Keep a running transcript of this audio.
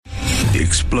The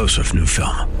explosive new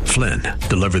film, Flynn,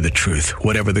 deliver the truth,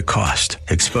 whatever the cost.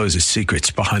 Exposes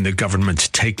secrets behind the government's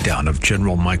takedown of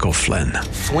General Michael Flynn.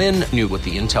 Flynn knew what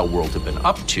the intel world had been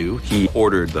up to. He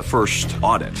ordered the first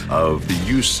audit of the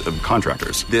use of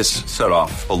contractors. This set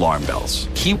off alarm bells.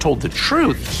 He told the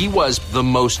truth. He was the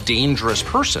most dangerous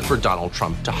person for Donald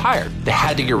Trump to hire. They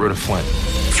had to get rid of Flynn.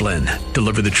 Flynn,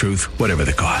 deliver the truth, whatever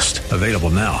the cost. Available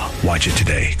now. Watch it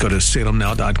today. Go to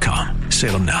salemnow.com.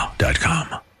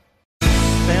 salemnow.com.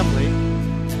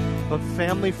 But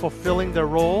family fulfilling their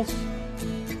roles,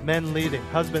 men leading,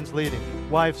 husbands leading,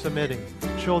 wives submitting,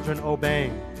 children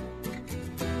obeying.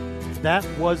 That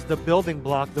was the building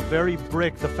block, the very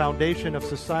brick, the foundation of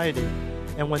society.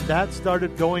 And when that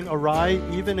started going awry,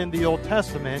 even in the Old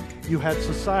Testament, you had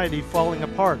society falling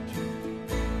apart.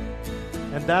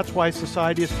 And that's why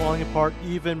society is falling apart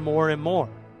even more and more.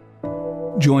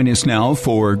 Join us now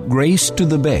for Grace to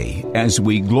the Bay as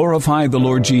we glorify the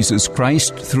Lord Jesus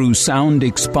Christ through sound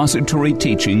expository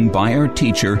teaching by our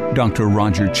teacher, Dr.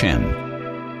 Roger Chen.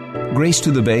 Grace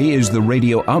to the Bay is the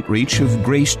radio outreach of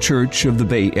Grace Church of the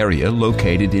Bay Area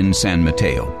located in San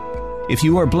Mateo. If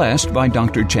you are blessed by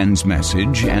Dr. Chen's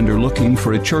message and are looking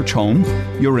for a church home,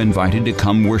 you're invited to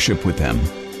come worship with them.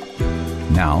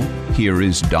 Now, here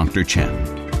is Dr.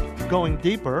 Chen. Going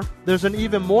deeper, there's an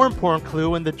even more important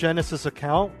clue in the Genesis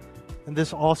account, and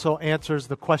this also answers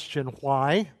the question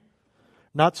why.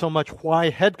 Not so much why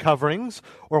head coverings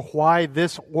or why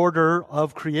this order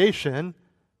of creation,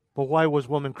 but why was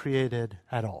woman created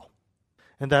at all?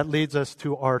 And that leads us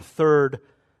to our third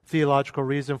theological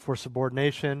reason for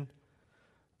subordination,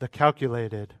 the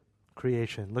calculated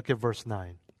creation. Look at verse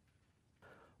 9.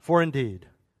 For indeed,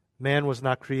 man was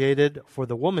not created for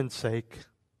the woman's sake,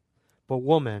 but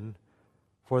woman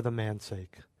for the man's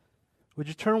sake. Would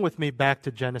you turn with me back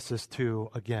to Genesis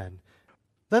 2 again?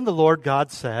 Then the Lord God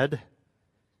said,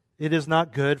 "It is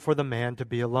not good for the man to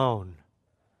be alone.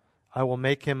 I will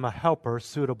make him a helper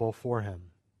suitable for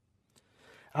him."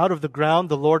 Out of the ground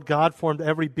the Lord God formed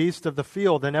every beast of the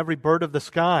field and every bird of the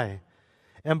sky,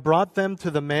 and brought them to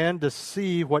the man to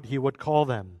see what he would call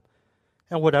them.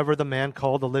 And whatever the man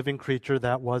called a living creature,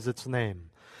 that was its name.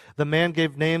 The man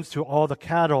gave names to all the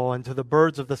cattle and to the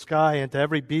birds of the sky and to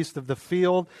every beast of the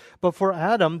field. But for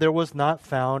Adam there was not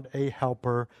found a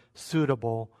helper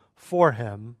suitable for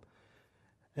him.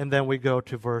 And then we go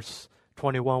to verse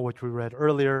 21, which we read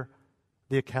earlier,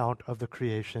 the account of the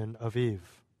creation of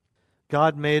Eve.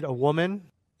 God made a woman,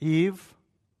 Eve,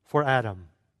 for Adam.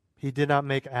 He did not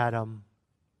make Adam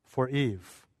for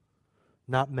Eve,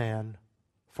 not man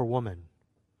for woman.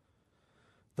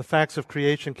 The facts of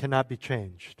creation cannot be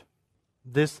changed.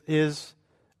 This is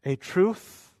a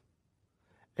truth,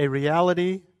 a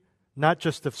reality, not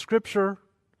just of Scripture,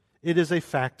 it is a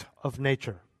fact of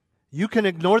nature. You can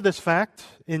ignore this fact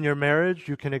in your marriage,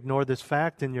 you can ignore this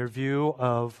fact in your view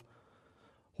of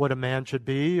what a man should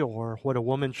be or what a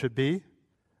woman should be,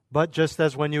 but just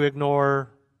as when you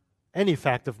ignore any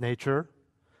fact of nature,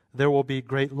 there will be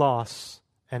great loss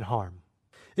and harm.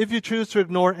 If you choose to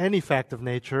ignore any fact of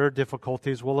nature,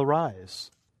 difficulties will arise.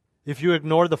 If you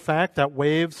ignore the fact that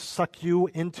waves suck you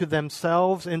into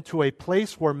themselves, into a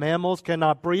place where mammals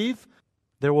cannot breathe,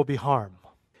 there will be harm.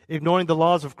 Ignoring the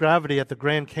laws of gravity at the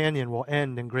Grand Canyon will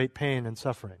end in great pain and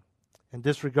suffering. And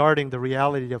disregarding the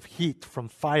reality of heat from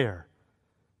fire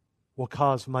will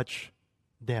cause much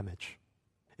damage.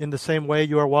 In the same way,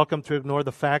 you are welcome to ignore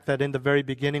the fact that in the very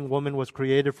beginning, woman was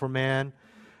created for man,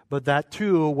 but that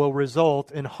too will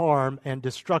result in harm and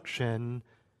destruction.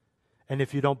 And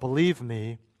if you don't believe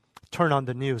me, turn on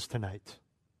the news tonight.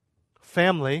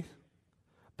 Family,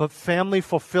 but family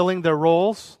fulfilling their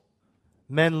roles,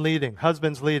 men leading,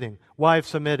 husbands leading, wives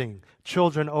submitting,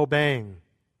 children obeying.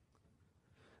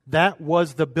 That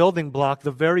was the building block,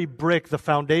 the very brick, the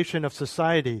foundation of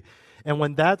society. And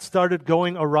when that started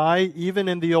going awry, even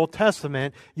in the Old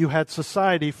Testament, you had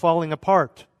society falling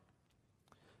apart.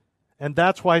 And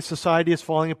that's why society is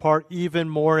falling apart even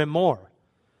more and more.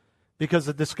 Because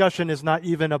the discussion is not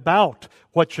even about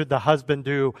what should the husband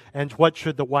do and what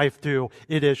should the wife do.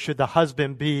 It is, should the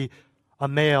husband be a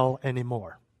male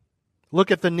anymore? Look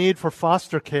at the need for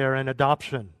foster care and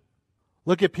adoption.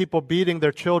 Look at people beating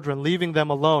their children, leaving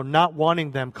them alone, not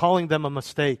wanting them, calling them a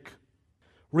mistake.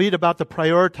 Read about the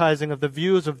prioritizing of the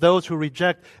views of those who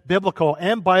reject biblical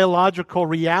and biological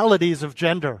realities of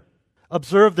gender.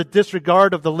 Observe the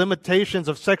disregard of the limitations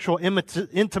of sexual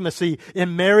intimacy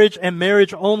in marriage and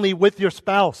marriage only with your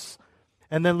spouse.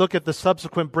 And then look at the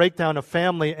subsequent breakdown of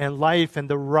family and life and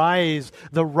the rise,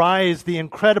 the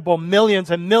incredible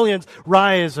millions and millions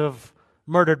rise of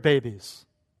murdered babies.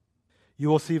 you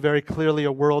will see very clearly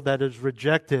a world that has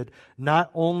rejected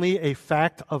not only a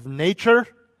fact of nature,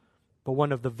 but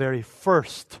one of the very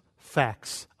first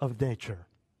facts of nature.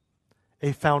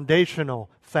 A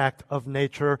foundational fact of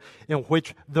nature in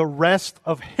which the rest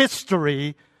of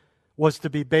history was to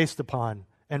be based upon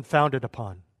and founded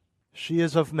upon. She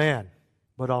is of man,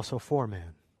 but also for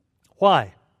man.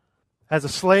 Why? As a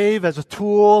slave, as a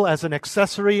tool, as an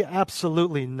accessory?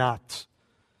 Absolutely not.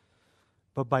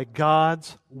 But by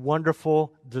God's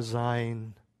wonderful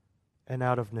design and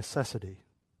out of necessity.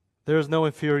 There is no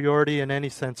inferiority in any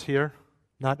sense here.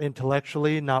 Not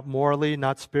intellectually, not morally,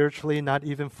 not spiritually, not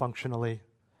even functionally.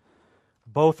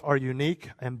 Both are unique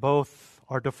and both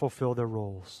are to fulfill their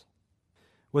roles.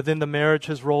 Within the marriage,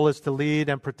 his role is to lead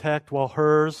and protect, while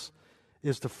hers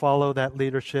is to follow that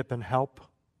leadership and help.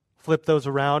 Flip those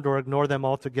around or ignore them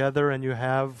altogether and you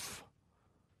have,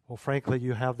 well, frankly,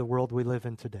 you have the world we live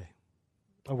in today.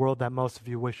 A world that most of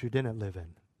you wish you didn't live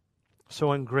in.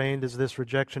 So ingrained is this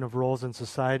rejection of roles in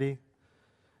society,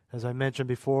 as I mentioned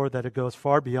before, that it goes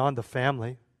far beyond the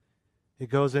family.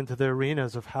 It goes into the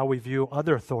arenas of how we view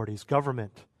other authorities,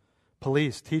 government,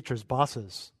 police, teachers,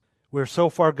 bosses. We're so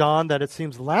far gone that it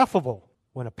seems laughable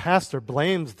when a pastor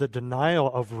blames the denial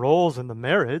of roles in the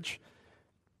marriage.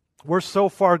 We're so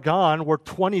far gone, we're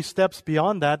 20 steps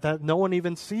beyond that no one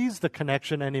even sees the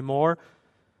connection anymore.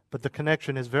 But the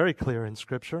connection is very clear in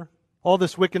Scripture. All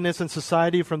this wickedness in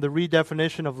society, from the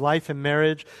redefinition of life and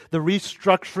marriage, the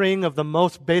restructuring of the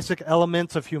most basic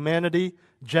elements of humanity,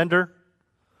 gender,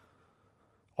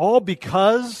 all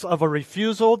because of a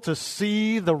refusal to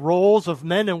see the roles of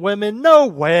men and women. No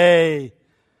way!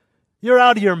 You're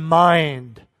out of your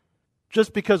mind.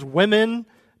 Just because women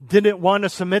didn't want to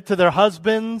submit to their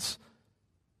husbands?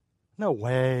 No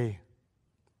way.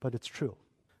 But it's true.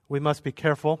 We must be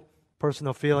careful.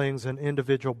 Personal feelings and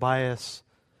individual bias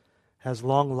has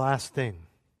long-lasting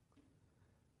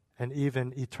and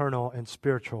even eternal and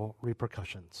spiritual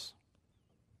repercussions.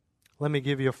 Let me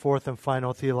give you a fourth and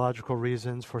final theological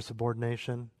reasons for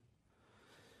subordination.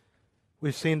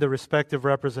 We've seen the respective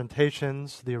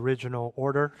representations, the original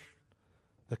order,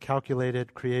 the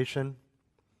calculated creation.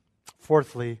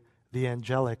 Fourthly, the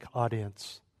angelic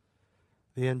audience.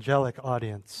 The angelic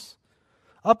audience.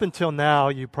 Up until now,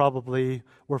 you probably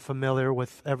were familiar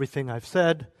with everything I've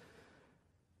said,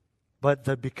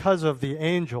 but because of the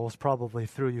angels probably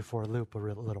threw you for a loop a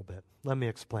little bit. Let me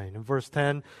explain. In verse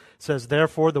 10, it says,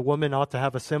 "Therefore the woman ought to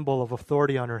have a symbol of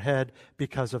authority on her head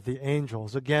because of the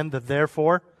angels." Again, the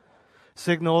therefore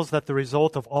signals that the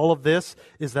result of all of this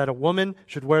is that a woman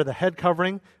should wear the head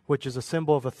covering, which is a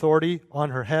symbol of authority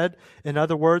on her head. In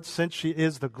other words, since she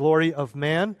is the glory of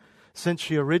man, since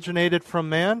she originated from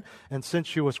man, and since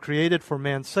she was created for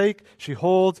man's sake, she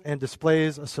holds and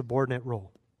displays a subordinate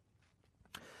role.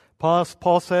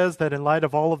 Paul says that in light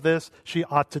of all of this, she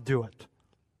ought to do it.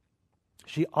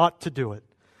 She ought to do it.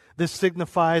 This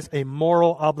signifies a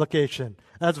moral obligation.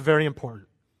 That's very important.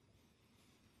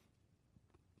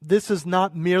 This is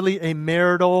not merely a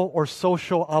marital or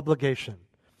social obligation.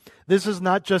 This is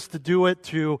not just to do it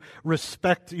to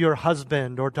respect your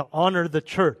husband or to honor the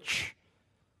church.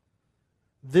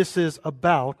 This is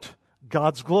about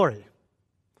God's glory.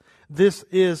 This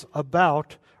is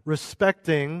about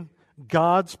respecting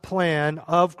God's plan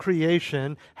of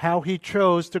creation, how He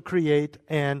chose to create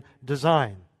and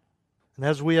design. And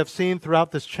as we have seen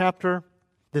throughout this chapter,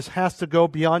 this has to go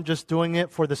beyond just doing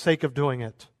it for the sake of doing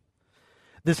it.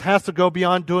 This has to go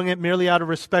beyond doing it merely out of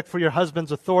respect for your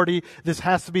husband's authority. This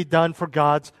has to be done for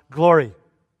God's glory.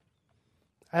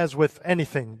 As with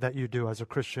anything that you do as a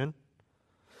Christian.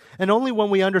 And only when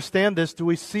we understand this do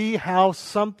we see how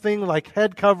something like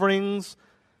head coverings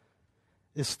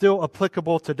is still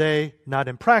applicable today, not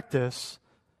in practice,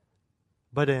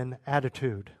 but in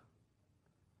attitude.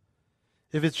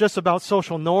 If it's just about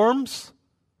social norms,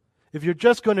 if you're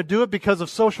just going to do it because of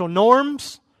social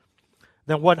norms,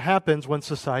 then what happens when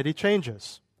society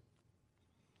changes?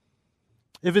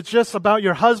 If it's just about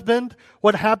your husband,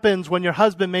 what happens when your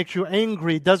husband makes you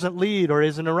angry, doesn't lead, or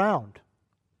isn't around?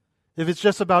 If it's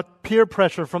just about peer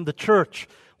pressure from the church,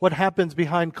 what happens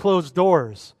behind closed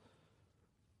doors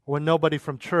when nobody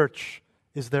from church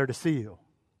is there to see you?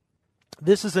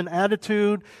 This is an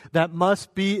attitude that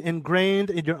must be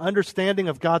ingrained in your understanding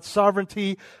of God's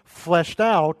sovereignty, fleshed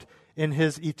out in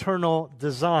His eternal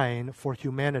design for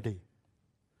humanity.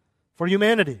 For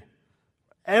humanity.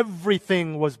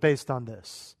 Everything was based on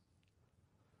this.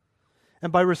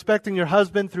 And by respecting your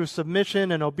husband through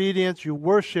submission and obedience, you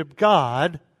worship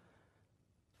God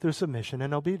through submission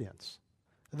and obedience.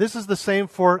 This is the same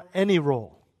for any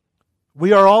role.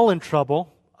 We are all in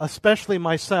trouble, especially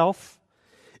myself,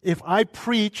 if I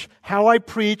preach how I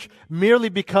preach merely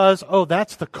because,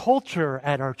 that's the culture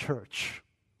at our church.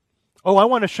 I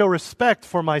want to show respect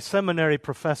for my seminary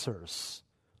professors,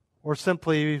 or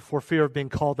simply for fear of being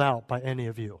called out by any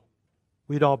of you.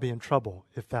 We'd all be in trouble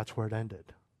if that's where it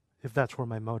ended, if that's where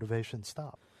my motivation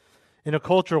stopped. In a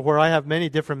culture where I have many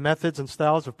different methods and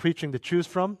styles of preaching to choose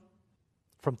from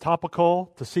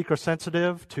topical to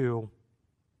seeker-sensitive to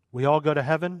we all go to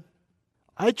heaven,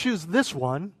 I choose this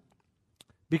one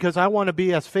because I want to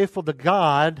be as faithful to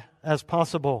God as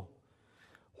possible,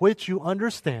 which you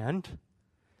understand,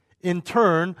 in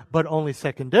turn, but only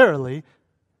secondarily,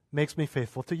 makes me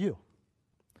faithful to you.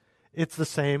 It's the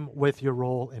same with your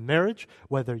role in marriage,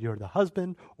 whether you're the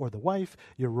husband or the wife,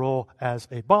 your role as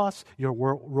a boss, your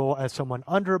role as someone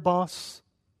under a boss,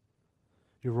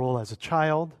 your role as a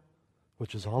child,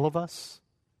 which is all of us,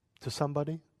 to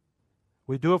somebody.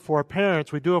 We do it for our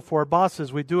parents, we do it for our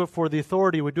bosses, we do it for the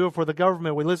authority, we do it for the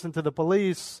government, we listen to the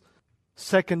police.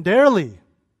 Secondarily,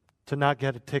 to not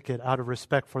get a ticket out of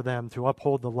respect for them, to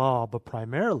uphold the law, but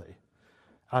primarily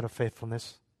out of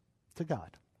faithfulness to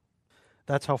God.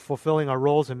 That's how fulfilling our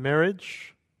roles in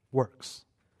marriage works.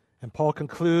 And Paul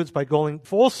concludes by going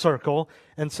full circle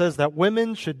and says that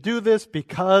women should do this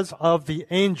because of the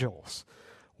angels.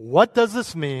 What does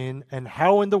this mean, and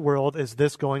how in the world is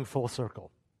this going full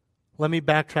circle? Let me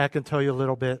backtrack and tell you a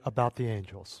little bit about the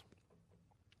angels.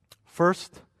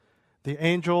 First, the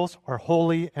angels are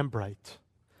holy and bright.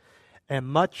 And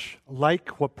much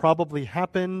like what probably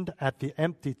happened at the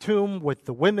empty tomb with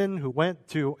the women who went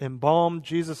to embalm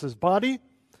Jesus' body,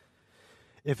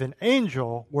 if an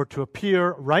angel were to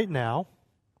appear right now,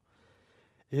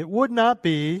 it would not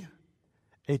be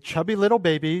a chubby little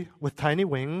baby with tiny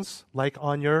wings like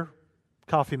on your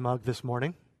coffee mug this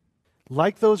morning.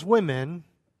 Like those women,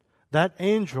 that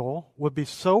angel would be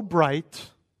so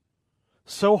bright,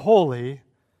 so holy,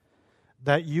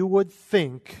 that you would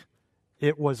think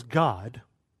it was God,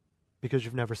 because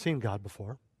you've never seen God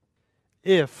before,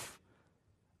 if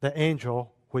the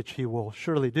angel, which he will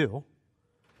surely do,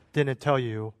 didn't tell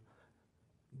you,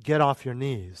 get off your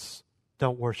knees,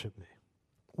 don't worship me.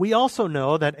 We also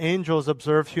know that angels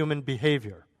observe human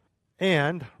behavior,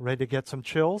 and, ready to get some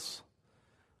chills,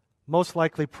 most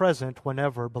likely present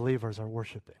whenever believers are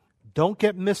worshiping. Don't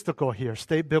get mystical here.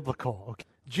 Stay biblical. Okay.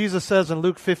 Jesus says in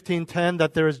Luke 15:10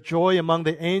 that there is joy among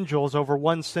the angels over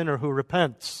one sinner who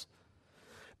repents.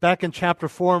 Back in chapter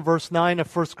 4 and verse 9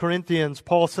 of 1 Corinthians,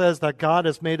 Paul says that God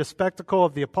has made a spectacle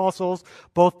of the apostles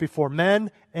both before men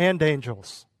and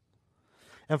angels.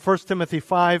 In 1 Timothy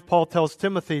 5, Paul tells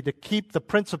Timothy to keep the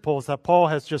principles that Paul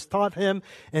has just taught him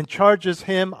and charges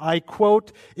him, I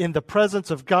quote, in the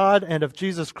presence of God and of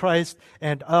Jesus Christ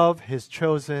and of his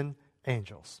chosen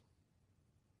angels.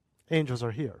 Angels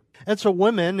are here. And so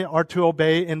women are to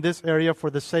obey in this area for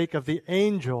the sake of the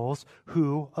angels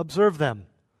who observe them.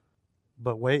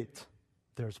 But wait,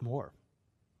 there's more.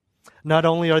 Not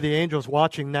only are the angels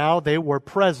watching now, they were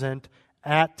present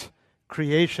at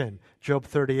creation. Job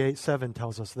 38:7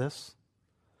 tells us this.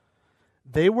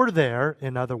 They were there,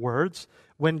 in other words,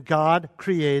 when God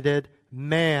created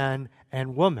man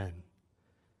and woman.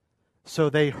 So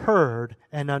they heard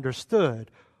and understood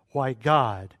why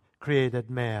God created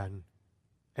man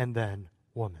and then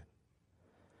woman.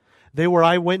 They were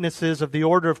eyewitnesses of the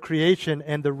order of creation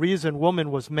and the reason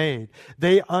woman was made.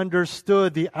 They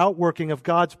understood the outworking of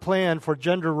God's plan for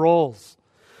gender roles.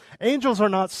 Angels are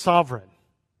not sovereign.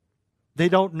 They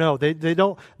don't know.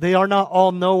 They are not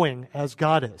all-knowing as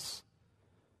God is.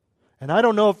 And I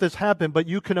don't know if this happened, but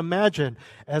you can imagine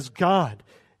as God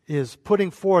is putting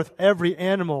forth every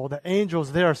animal, the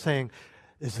angels there saying,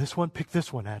 is this one? Pick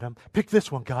this one, Adam. Pick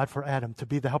this one, God, for Adam to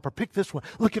be the helper. Pick this one.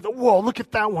 Look at look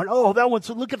at that one. Oh, that one.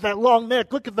 So look at that long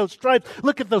neck. Look at those stripes.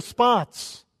 Look at those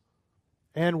spots.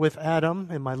 And with Adam,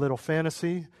 in my little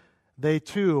fantasy, they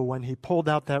too, when he pulled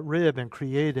out that rib and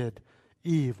created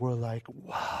Eve, were like,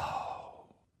 wow.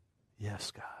 Yes,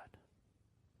 God.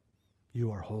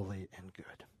 You are holy and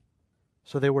good.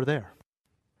 So they were there.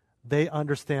 They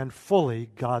understand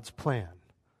fully God's plan.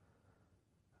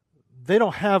 They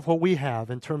don't have what we have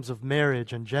in terms of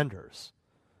marriage and genders.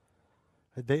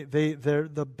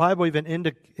 The Bible even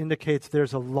indicates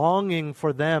there's a longing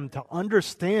for them to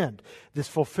understand this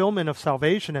fulfillment of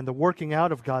salvation and the working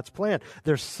out of God's plan.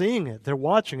 They're seeing it. They're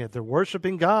watching it. They're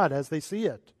worshiping God as they see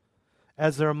it,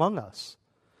 as they're among us.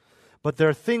 But there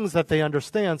are things that they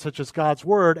understand, such as God's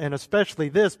Word, and especially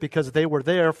this, because they were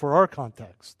there for our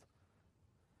context.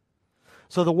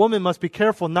 So the woman must be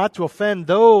careful not to offend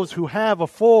those who have a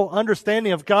full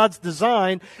understanding of God's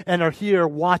design and are here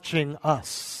watching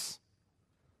us.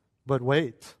 But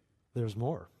wait, there's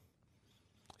more.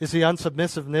 You see,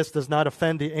 unsubmissiveness does not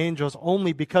offend the angels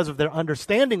only because of their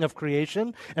understanding of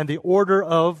creation and the order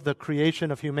of the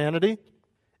creation of humanity.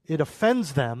 It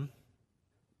offends them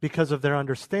because of their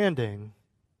understanding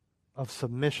of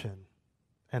submission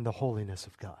and the holiness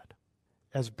of God.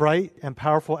 As bright and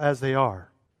powerful as they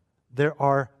are, there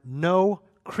are no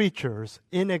creatures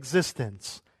in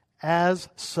existence as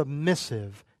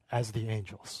submissive as the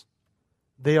angels.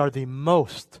 They are the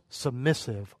most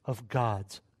submissive of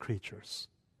God's creatures.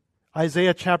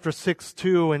 Isaiah chapter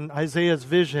 6:2, in Isaiah's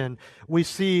vision, we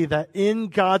see that in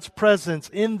God's presence,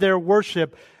 in their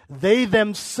worship, they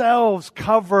themselves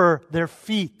cover their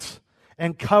feet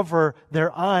and cover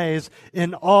their eyes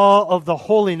in awe of the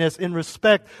holiness, in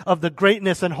respect of the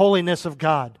greatness and holiness of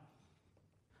God.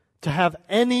 To have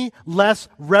any less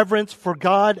reverence for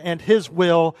God and His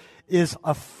will is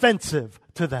offensive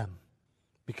to them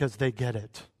because they get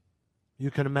it.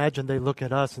 You can imagine they look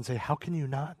at us and say, how can you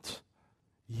not?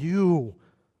 You,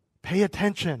 pay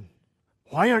attention.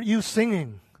 Why aren't you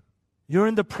singing? You're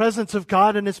in the presence of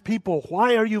God and His people.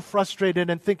 Why are you frustrated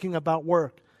and thinking about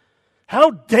work?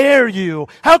 How dare you?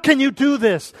 How can you do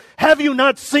this? Have you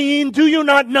not seen? Do you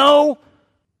not know?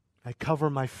 I cover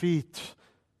my feet.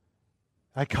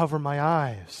 I cover my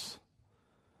eyes.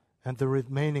 And the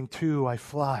remaining two I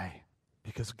fly,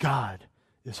 because God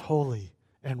is holy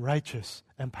and righteous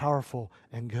and powerful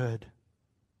and good.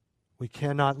 We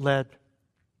cannot let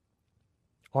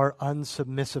our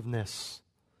unsubmissiveness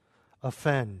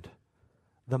offend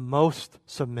the most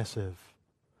submissive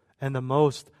and the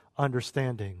most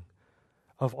understanding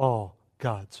of all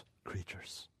God's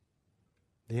creatures.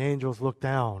 The angels look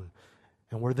down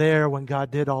and were there when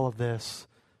God did all of this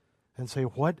and say,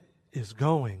 what is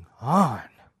going on?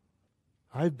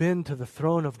 I've been to the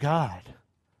throne of God.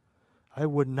 I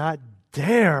would not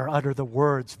dare utter the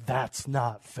words, that's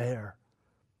not fair.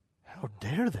 How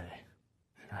dare they?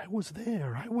 I was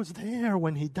there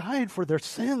when He died for their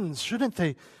sins. Shouldn't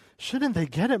they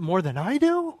get it more than I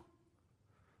do?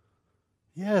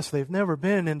 Yes, they've never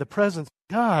been in the presence of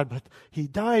God, but He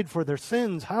died for their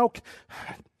sins. How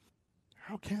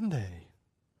can they?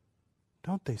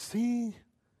 Don't they see?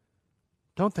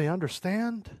 Don't they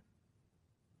understand?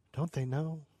 Don't they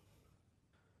know?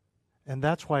 And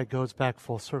that's why it goes back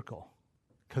full circle,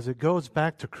 because it goes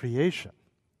back to creation,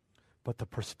 but the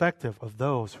perspective of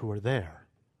those who are there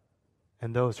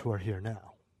and those who are here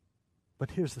now.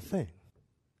 But here's the thing.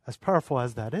 As powerful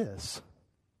as that is,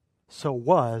 so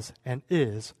was and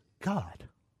is God.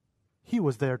 He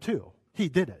was there too. He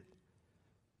did it.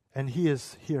 And He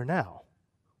is here now,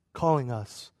 calling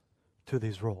us to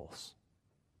these roles.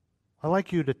 I'd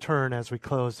like you to turn as we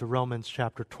close to Romans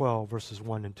chapter 12, verses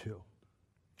 1 and 2.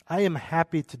 I am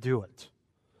happy to do it,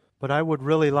 but I would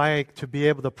really like to be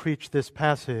able to preach this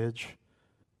passage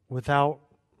without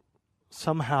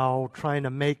somehow trying to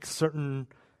make certain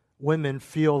women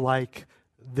feel like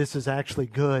this is actually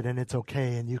good and it's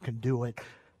okay and you can do it.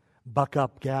 Buck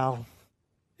up, gal.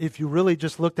 If you really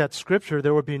just looked at Scripture,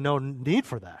 there would be no need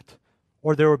for that.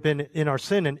 Or there would have been in our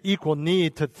sin an equal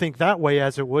need to think that way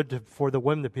as it would for the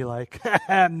women to be like,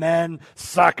 men,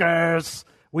 suckers,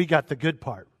 we got the good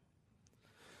part.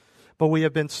 But we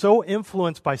have been so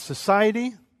influenced by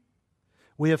society.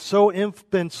 We have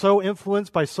been so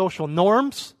influenced by social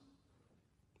norms.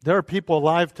 There are people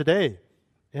alive today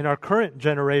in our current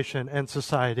generation and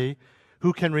society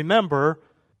who can remember,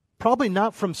 probably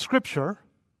not from Scripture,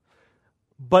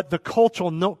 but the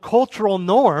cultural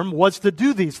norm was to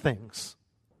do these things.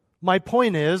 My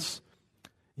point is,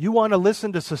 you want to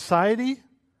listen to society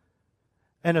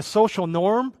and a social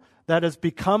norm that has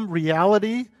become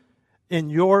reality in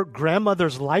your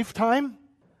grandmother's lifetime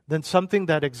than something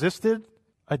that existed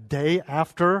a day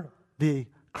after the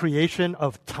creation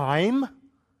of time?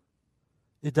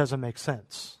 It doesn't make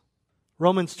sense.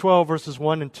 Romans 12, verses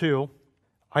 1 and 2.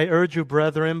 I urge you,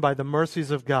 brethren, by the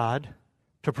mercies of God,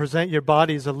 to present your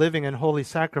bodies a living and holy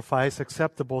sacrifice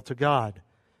acceptable to God,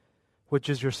 which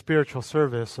is your spiritual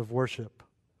service of worship.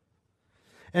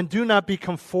 And do not be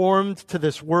conformed to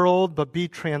this world, but be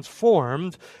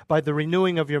transformed by the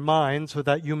renewing of your mind, so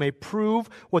that you may prove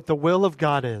what the will of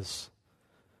God is,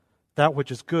 that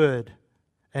which is good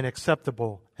and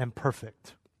acceptable and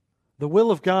perfect. The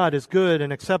will of God is good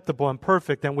and acceptable and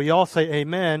perfect, and we all say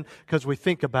amen because we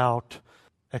think about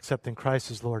accepting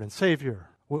Christ as Lord and Savior.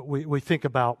 We think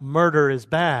about murder is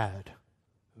bad.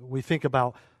 We think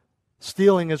about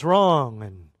stealing is wrong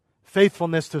and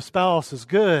faithfulness to a spouse is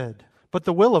good. But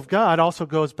the will of God also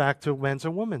goes back to men's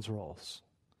and women's roles.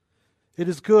 It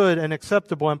is good and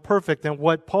acceptable and perfect. And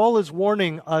what Paul is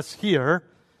warning us here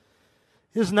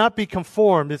is not be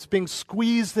conformed. It's being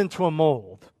squeezed into a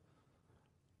mold.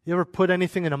 You ever put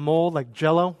anything in a mold like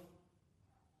Jell-O?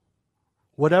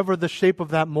 Whatever the shape of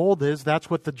that mold is, that's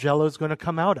what the Jell-O is going to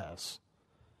come out as.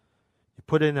 You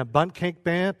put it in a bundt cake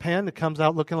pan, it comes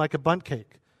out looking like a bundt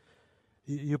cake.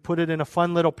 You put it in a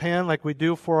fun little pan like we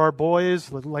do for our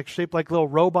boys, like shaped like little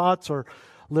robots or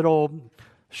little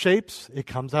shapes, it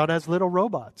comes out as little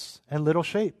robots and little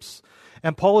shapes.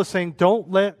 And Paul is saying,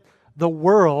 don't let the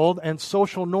world and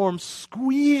social norms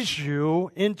squeeze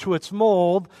you into its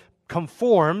mold,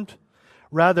 conformed.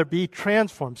 Rather be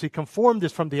transformed. See, conformed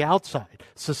is from the outside.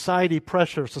 Societal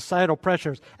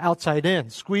pressures, outside in,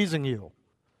 squeezing you.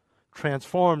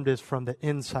 Transformed is from the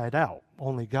inside out.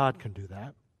 Only God can do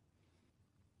that.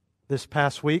 This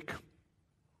past week,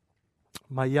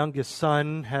 my youngest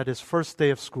son had his first day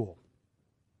of school.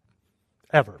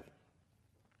 Ever.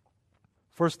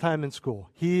 First time in school.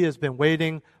 He has been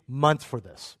waiting months for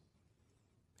this.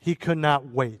 He could not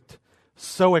wait.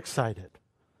 So excited.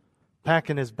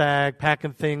 Packing his bag,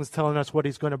 packing things, telling us what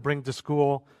he's going to bring to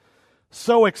school.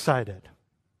 So excited.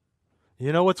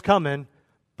 You know what's coming,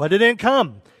 but it didn't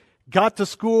come. Got to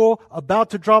school,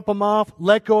 about to drop him off,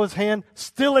 let go of his hand,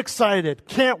 still excited,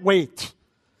 can't wait.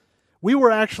 We were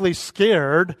actually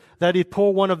scared that he'd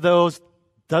pull one of those,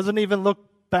 doesn't even look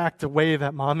back to wave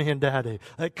at mommy and daddy.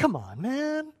 Like, come on,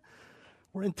 man.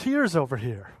 We're in tears over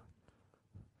here.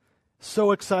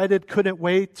 So excited, couldn't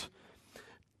wait.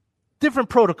 Different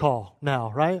protocol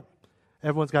now, right?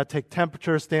 Everyone's got to take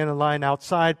temperature, stand in line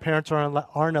outside. Parents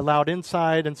aren't allowed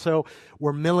inside, and so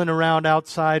we're milling around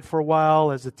outside for a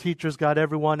while as the teachers got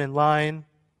everyone in line.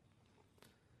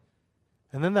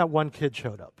 And then that one kid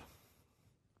showed up.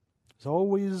 There's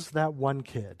always that one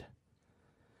kid.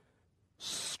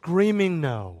 Screaming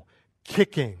no,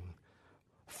 kicking,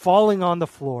 falling on the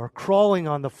floor, crawling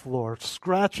on the floor,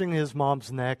 scratching his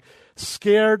mom's neck,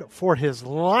 scared for his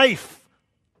life.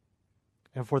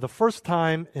 And for the first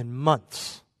time in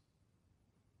months,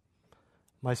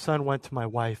 my son went to my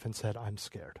wife and said, I'm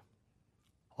scared.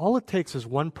 All it takes is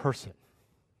one person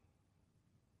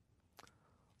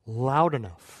loud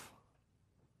enough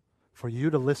for you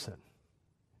to listen,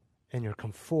 and you're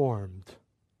conformed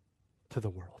to the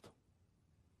world.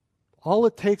 All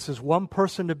it takes is one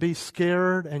person to be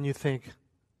scared, and you think,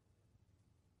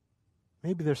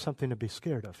 maybe there's something to be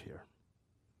scared of here.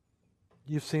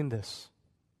 You've seen this.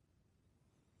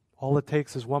 All it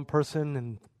takes is one person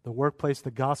in the workplace to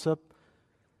gossip,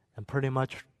 and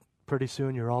pretty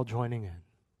soon you're all joining in.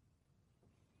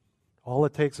 All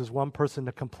it takes is one person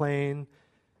to complain,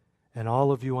 and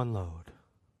all of you unload.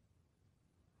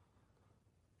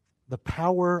 The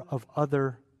power of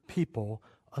other people,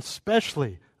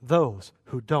 especially those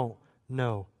who don't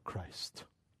know Christ.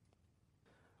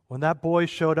 When that boy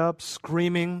showed up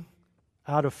screaming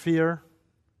out of fear,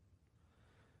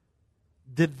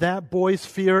 did that boy's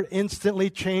fear instantly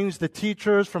change the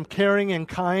teachers from caring and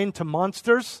kind to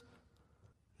monsters?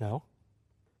 No.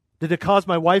 Did it cause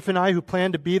my wife and I, who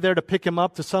planned to be there to pick him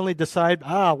up, to suddenly decide,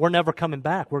 we're never coming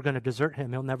back. We're going to desert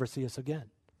him. He'll never see us again?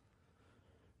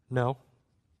 No.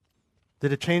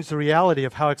 Did it change the reality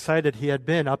of how excited he had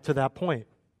been up to that point?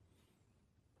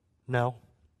 No.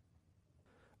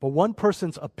 But one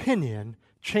person's opinion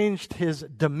changed his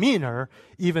demeanor,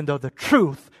 even though the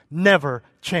truth never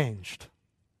changed.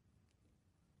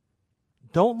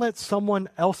 Don't let someone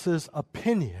else's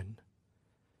opinion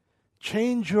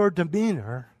change your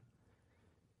demeanor,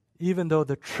 even though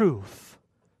the truth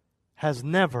has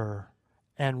never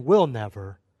and will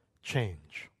never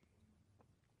change.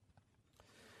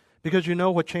 Because you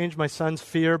know what changed my son's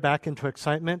fear back into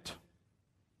excitement?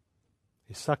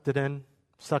 He sucked it in,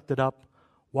 sucked it up,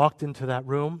 walked into that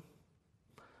room,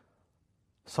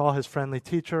 saw his friendly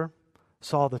teacher,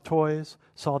 saw the toys,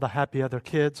 saw the happy other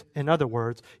kids. In other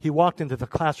words, he walked into the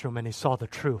classroom and he saw the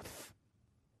truth.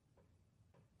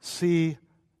 See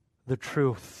the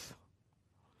truth.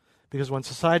 Because when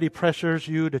society pressures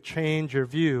you to change your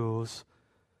views,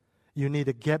 you need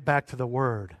to get back to the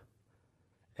Word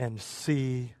and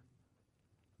see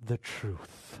the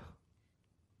truth.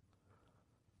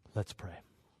 Let's pray.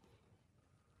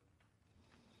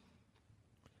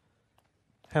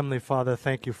 Heavenly Father,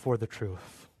 thank you for the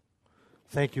truth.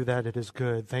 Thank you that it is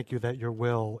good. Thank you that your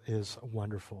will is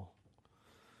wonderful.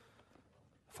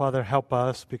 Father, help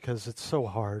us, because it's so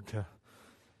hard to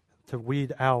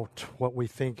weed out what we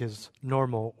think is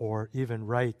normal or even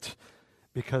right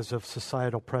because of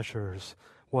societal pressures,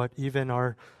 what even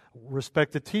our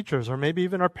respected teachers or maybe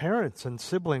even our parents and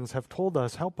siblings have told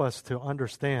us. Help us to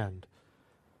understand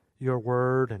your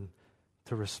word and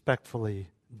to respectfully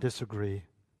disagree.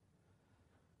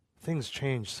 Things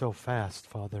change so fast,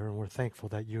 Father, and we're thankful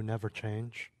that you never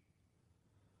change.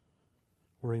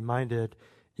 We're reminded,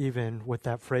 even with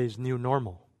that phrase, new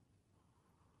normal,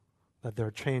 that there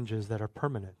are changes that are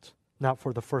permanent, not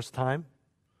for the first time.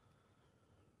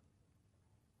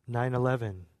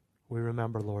 9/11, we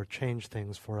remember, Lord, changed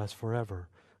things for us forever.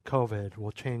 COVID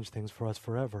will change things for us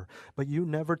forever. But you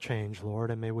never change,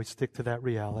 Lord, and may we stick to that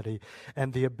reality.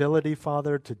 And the ability,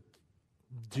 Father, to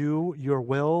do your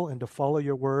will and to follow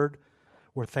your word,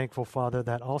 we're thankful, Father,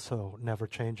 that also never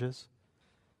changes.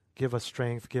 Give us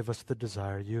strength, give us the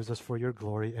desire. Use us for your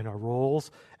glory in our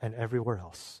roles and everywhere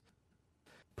else.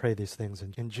 Pray these things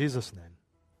in Jesus' name.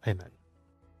 Amen.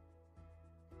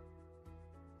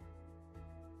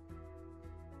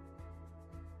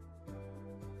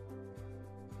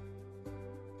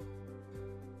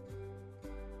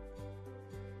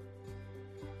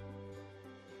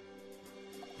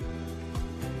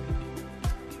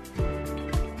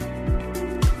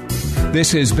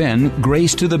 This has been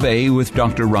Grace to the Bay with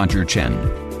Dr. Roger Chen.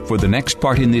 For the next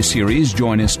part in this series,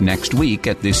 join us next week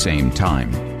at this same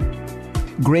time.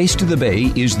 Grace to the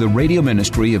Bay is the radio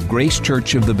ministry of Grace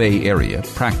Church of the Bay Area,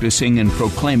 practicing and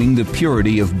proclaiming the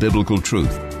purity of biblical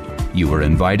truth. You are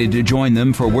invited to join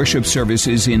them for worship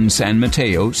services in San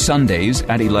Mateo, Sundays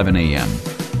at 11 a.m.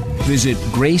 Visit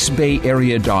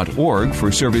gracebayarea.org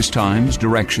for service times,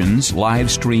 directions,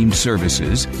 live-streamed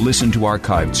services, listen to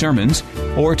archived sermons,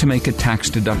 or to make a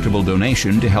tax-deductible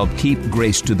donation to help keep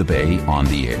Grace to the Bay on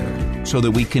the air, so that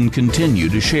we can continue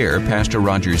to share Pastor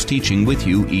Roger's teaching with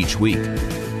you each week.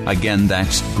 Again,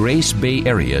 that's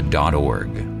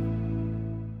gracebayarea.org.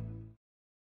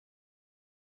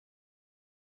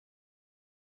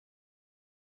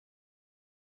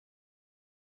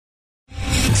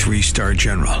 3-star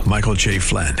General Michael J.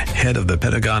 Flynn, head of the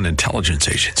Pentagon Intelligence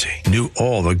Agency, knew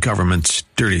all the government's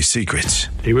dirty secrets.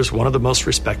 He was one of the most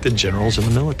respected generals in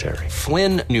the military.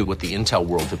 Flynn knew what the intel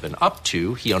world had been up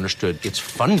to. He understood its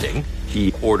funding.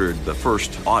 He ordered the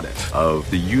first audit of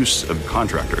the use of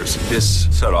contractors. This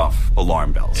set off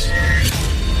alarm bells.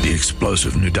 The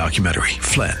explosive new documentary,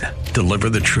 Flynn,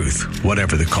 Deliver the Truth,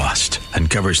 Whatever the Cost,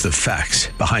 uncovers the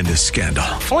facts behind this scandal.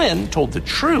 Flynn told the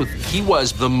truth. He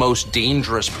was the most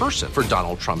dangerous person for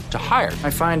Donald Trump to hire. I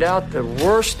find out the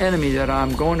worst enemy that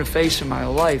I'm going to face in my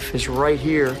life is right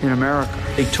here in America.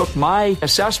 They took my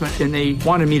assessment and they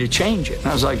wanted me to change it. And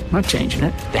I was like, I'm not changing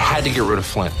it. They had to get rid of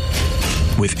Flynn.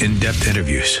 With in-depth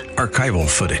interviews, archival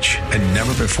footage, and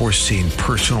never-before-seen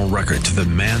personal records of the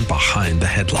man behind the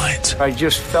headlines. I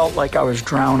just felt like I was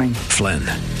drowning. Flynn,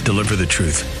 Deliver the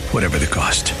Truth, Whatever the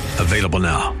Cost. Available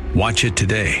now. Watch it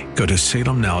today. Go to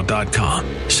salemnow.com.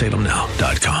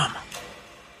 salemnow.com.